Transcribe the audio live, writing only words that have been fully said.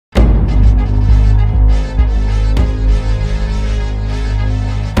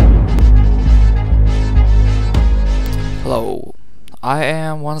I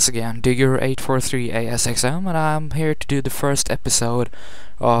am once again Digger843ASXM, and I'm here to do the first episode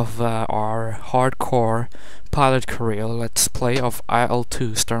of our hardcore pilot career let's play of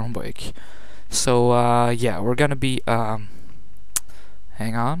IL-2 Sturmovik. So yeah, we're gonna be hang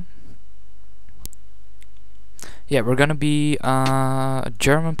on. Yeah, we're gonna be a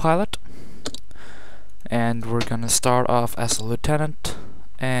German pilot, and we're gonna start off as a lieutenant,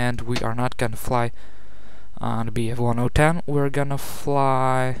 and we are not gonna fly on the BF-1010. We're gonna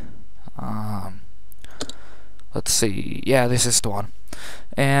fly let's see, yeah, this is the one.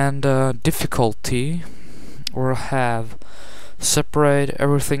 And difficulty, we'll have separate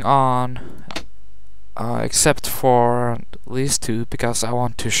everything on except for these two, because I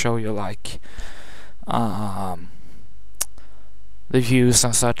want to show you like the views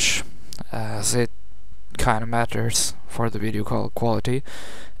and such, as it kind of matters for the video quality,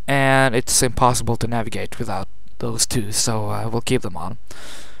 and it's impossible to navigate without those two, so we'll keep them on.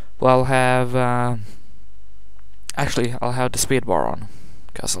 Well, I'll have actually I'll have the speed bar on,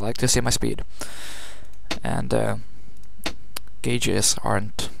 because I like to see my speed, and gauges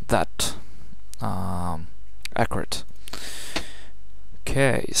aren't that accurate.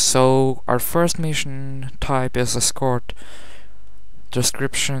 Okay, so our first mission type is escort.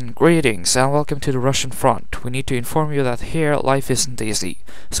 Description: greetings and welcome to the Russian front. We need to inform you that here life isn't easy,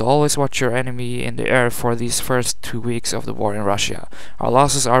 so always watch your enemy in the air for these first 2 weeks of the war in Russia. Our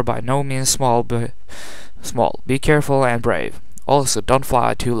losses are by no means small. Be careful and brave. Also, don't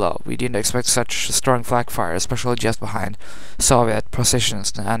fly too low. We didn't expect such strong flak fire, especially just behind Soviet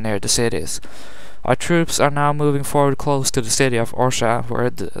positions and near the cities. Our troops are now moving forward close to the city of Orsha, where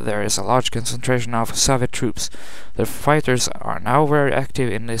there is a large concentration of Soviet troops. The fighters are now very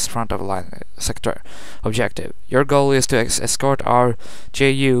active in this front of line sector. Objective: your goal is to escort our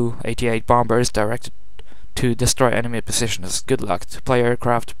Ju-88 bombers directed to destroy enemy positions. Good luck. To play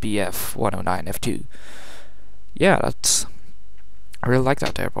aircraft BF-109F2. Yeah, that's... I really like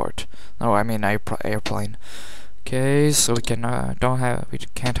that airport. No, I mean airplane. Okay, so we can we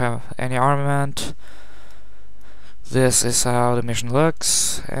can't have any armament. This is how the mission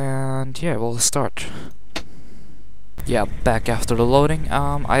looks, and yeah, we'll start. Yeah, back after the loading.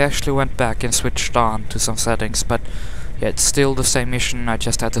 I actually went back and switched on to some settings, but yeah, it's still the same mission. I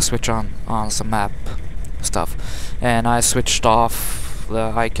just had to switch on some map stuff, and I switched off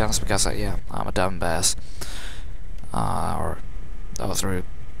the icons because I'm a dumb bass. Or that was rude.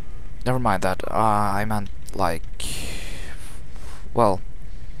 Never mind that. I meant like, well,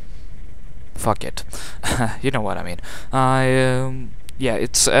 fuck it. You know what I mean. Yeah,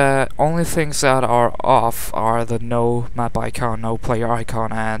 it's only things that are off are the no map icon, no player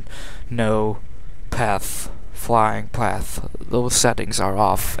icon, and no path, flying path. Those settings are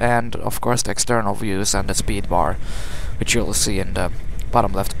off, and of course the external views and the speed bar, which you'll see in the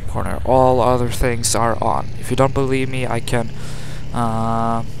bottom left corner. All other things are on. If you don't believe me, I can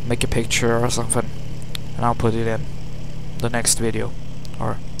make a picture or something, and I'll put it in the next video,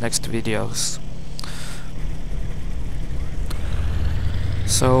 or next videos.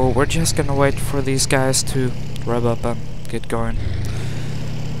 So we're just gonna wait for these guys to rev up and get going.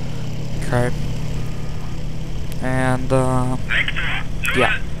 Okay. And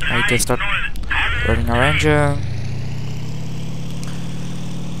yeah, I can start running our engine.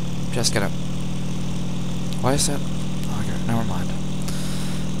 Just gonna... why is that? Okay, never mind.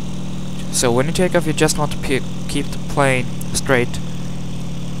 So when you take off, you just want to keep the plane straight,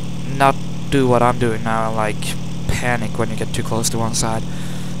 not do what I'm doing now, like panic when you get too close to one side.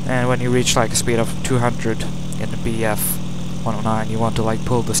 And when you reach like a speed of 200 in the BF-109, you want to like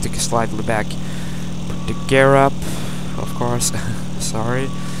pull the stick slightly back, put the gear up, of course, sorry,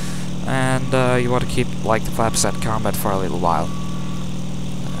 and you want to keep like the flaps at combat for a little while.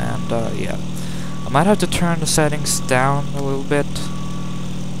 And yeah, I might have to turn the settings down a little bit,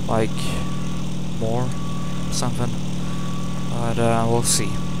 like more something, but we'll see,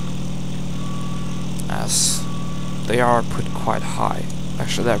 as they are put quite high.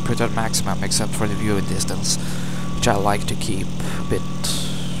 Actually, they're put at maximum except for the viewing distance, which I like to keep a bit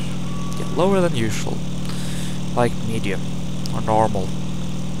lower than usual, like medium or normal.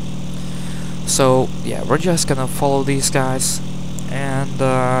 So yeah, we're just gonna follow these guys, and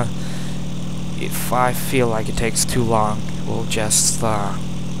if I feel like it takes too long, we'll just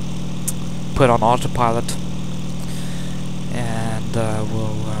put on autopilot, and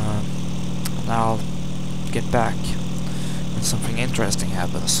I'll get back when something interesting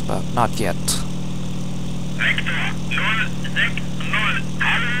happens, but not yet.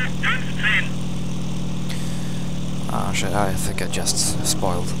 Oh shit, I think I just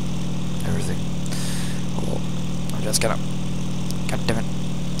spoiled everything. Well, I'm just gonna God damn it.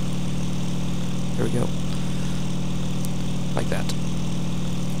 Here we go. Like that.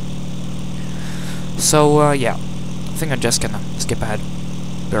 So, yeah. I think I'm just gonna skip ahead.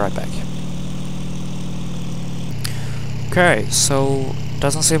 Be right back. Okay, so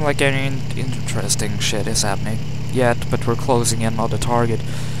doesn't seem like any interesting shit is happening yet, but we're closing in on the target.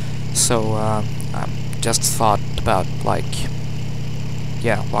 So, I just thought about, like,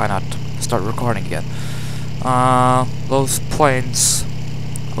 yeah, why not start recording again. Those planes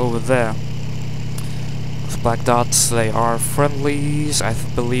over there, those black dots, they are friendlies. I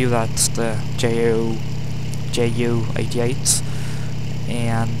believe that's the JU-88s.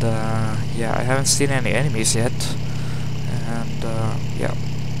 And, yeah, I haven't seen any enemies yet. And, yeah.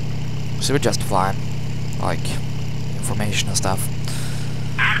 So we're just flying, like, information and stuff.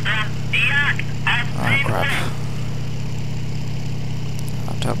 Oh, crap.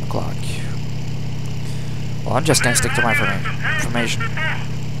 I'll turn the clock. Well, I'm just gonna stick to my information.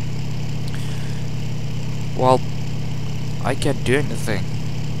 Well, I can't do anything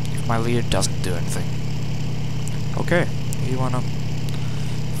if my leader doesn't do anything. Okay, you wanna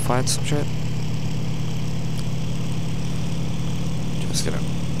fight some shit? Just gonna...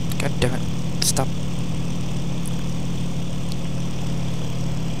 God damn it, stop.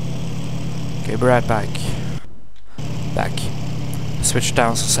 Okay, be right back. Switch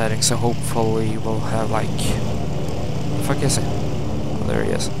down some settings, so hopefully we'll have, like... What the fuck is it? Oh, there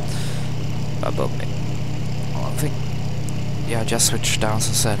he is. Above me. Well, I think... Yeah, just switch down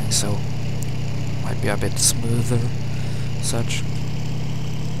some settings, so... Might be a bit smoother. Such.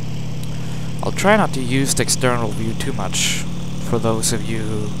 I'll try not to use the external view too much, for those of you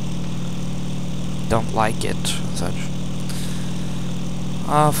who don't like it, such.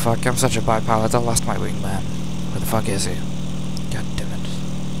 Oh fuck, I'm such a bipilot, I lost my wingman. Where the fuck is he? God damn it.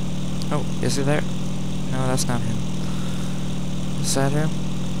 Oh, is he there? No, that's not him. Is that him?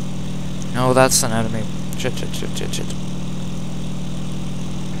 No, that's an enemy. Shit. What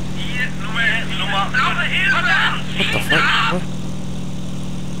the fuck? What?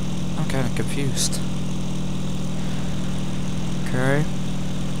 I'm kinda confused. Okay.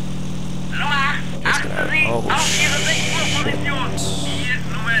 Let's get out. Oh shit.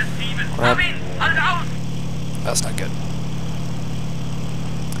 Crap. That's not good.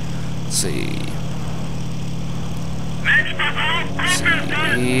 Let's see.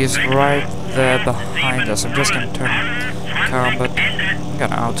 He's right there behind us. I'm just gonna turn calm, but I'm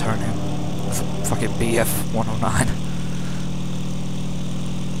gonna out-turn him. Fucking BF 109.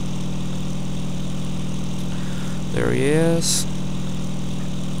 There he is.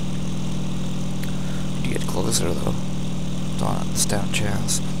 Need to get closer though. Don't stand a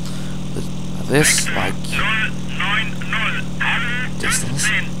chance. This, like, distance.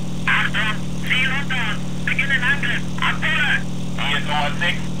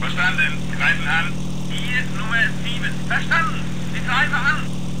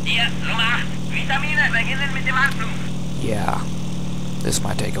 Yeah, this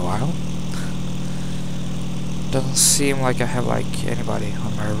might take a while. Doesn't seem like I have, like, anybody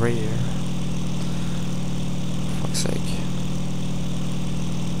on my rear. For fuck's sake.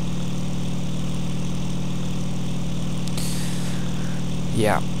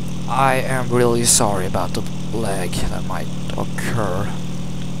 Yeah, I am really sorry about the lag that might occur.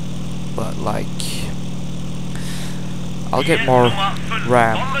 But, like, I'll get more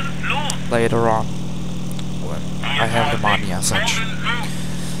RAM later on when I have the money and such,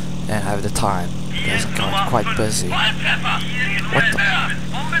 and have the time, because I'm quite busy. What the?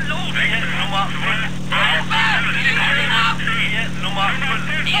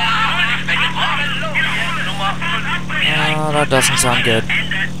 Oh, that doesn't sound good.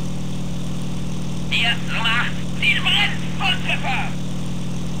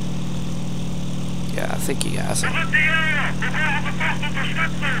 Yeah, I think he has it.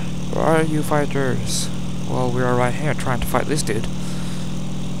 Where are you fighters? Well, we are right here trying to fight this dude.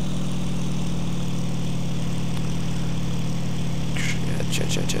 Shit.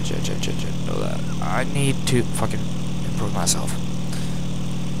 Know that. I need to fucking improve myself.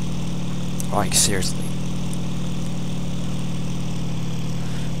 Like, seriously.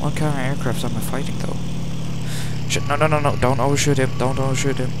 What kind of aircraft am I fighting, though? Shit, no. Don't overshoot him.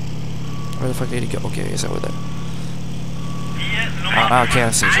 Where the fuck did he go? Okay, he's over there. Oh, now I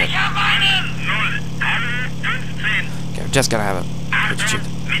can't see shit. Okay, I'm just gonna have a shoot.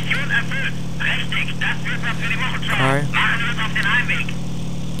 Alright.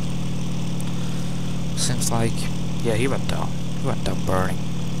 Seems like... Yeah, he went down. He went down burning.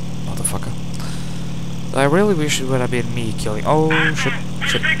 Motherfucker. I really wish it would have been me killing... Oh, shit,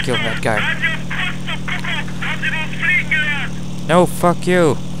 killing that guy. No, fuck you.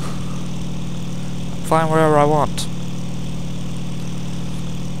 I'm flying wherever I want.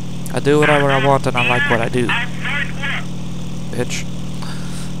 I do whatever I want and I like what I do. Bitch.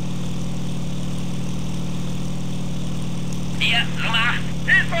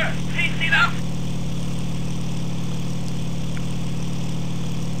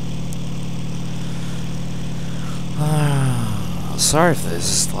 Sorry if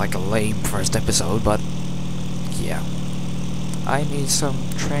this is like a lame first episode, but yeah. I need some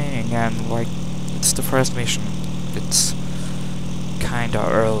training and like it's the first mission. It's kinda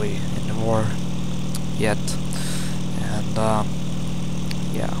early in the war yet. And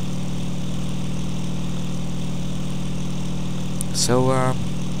yeah. So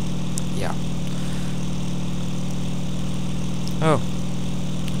yeah. Oh.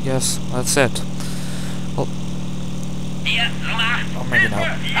 Yes, that's it. Well, oh, maybe not.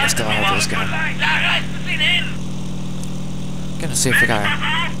 I still have this guy. I'm gonna see if the guy...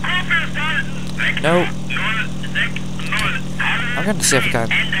 No! I'm gonna see if the guy...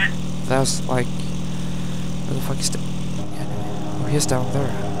 That was like... Where the fuck is the... Oh, he's down there.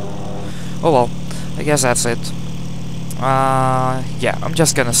 Oh well, I guess that's it. Yeah, I'm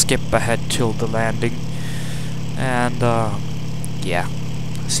just gonna skip ahead till the landing. And, yeah.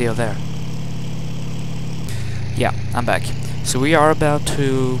 See you there. Yeah, I'm back. So we are about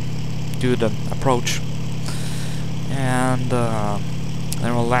to do the approach. And,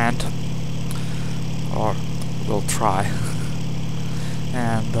 then we'll land. Or, we'll try.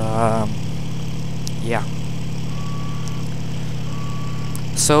 And, yeah.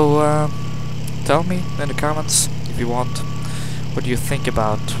 So, tell me in the comments, if you want, what do you think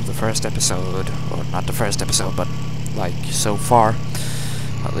about the first episode? Or not the first episode, but, like, so far.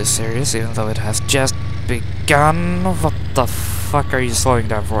 Well, this series, even though it has just begun. What the fuck are you slowing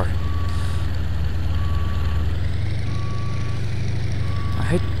down for? I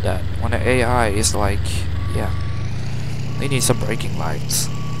hate that when the AI is like, yeah, they need some braking lights.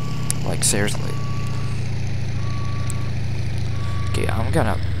 Like, seriously. Okay, I'm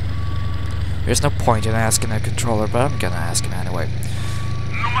gonna... There's no point in asking a controller, but I'm gonna ask him anyway.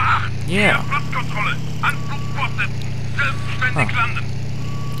 Yeah. Huh.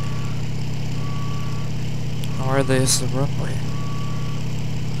 Or this the runway?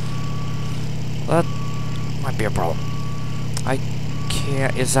 That might be a problem. I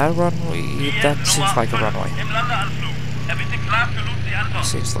can't... Is that a runway? That seems like a runway.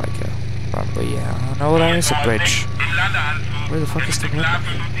 Seems like a runway, yeah. No, that is a bridge. Where the fuck is the runway?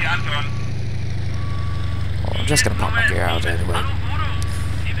 Well, I'm just gonna pop my gear out anyway.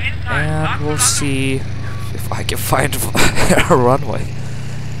 And we'll see if I can find a runway.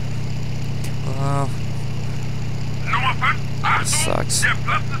 This sucks. I'm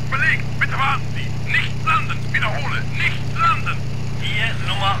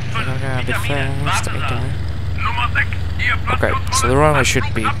gonna be fast, I die. Okay, so the runway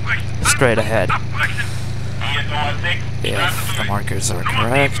should be straight ahead. If the markers are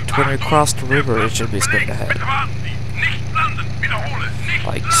correct, when we cross the river it should be straight ahead.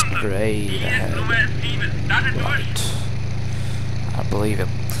 Like, straight ahead. Right. I believe him.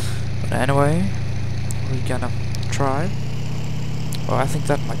 But anyway, we're gonna try. Oh, I think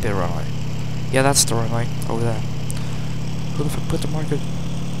that might be the runway. Yeah, that's the runway, over there. Who the fuck put the marker?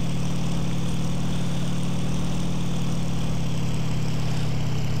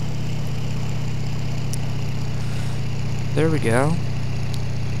 There we go.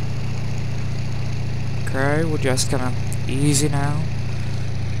 Okay, we're just gonna easy now.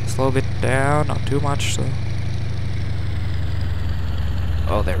 Slow a bit down, not too much, so...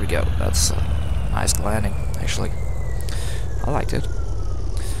 Oh, there we go. That's a nice landing, actually. I liked it.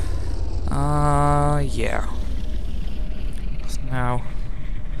 Yeah. So now,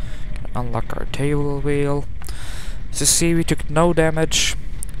 unlock our table wheel. So see, we took no damage,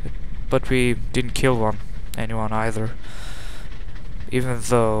 but we didn't kill anyone either. Even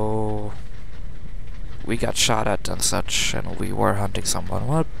though we got shot at and such, and we were hunting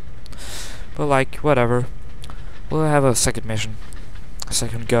someone. But like, whatever. We'll have a second mission, a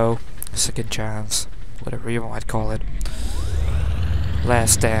second go, a second chance, whatever you might call it.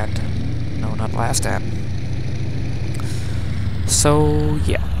 Last stand. No, not last stand. So,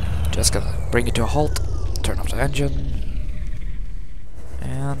 yeah. Just gonna bring it to a halt, turn off the engine,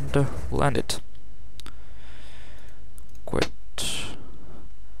 and we'll end it.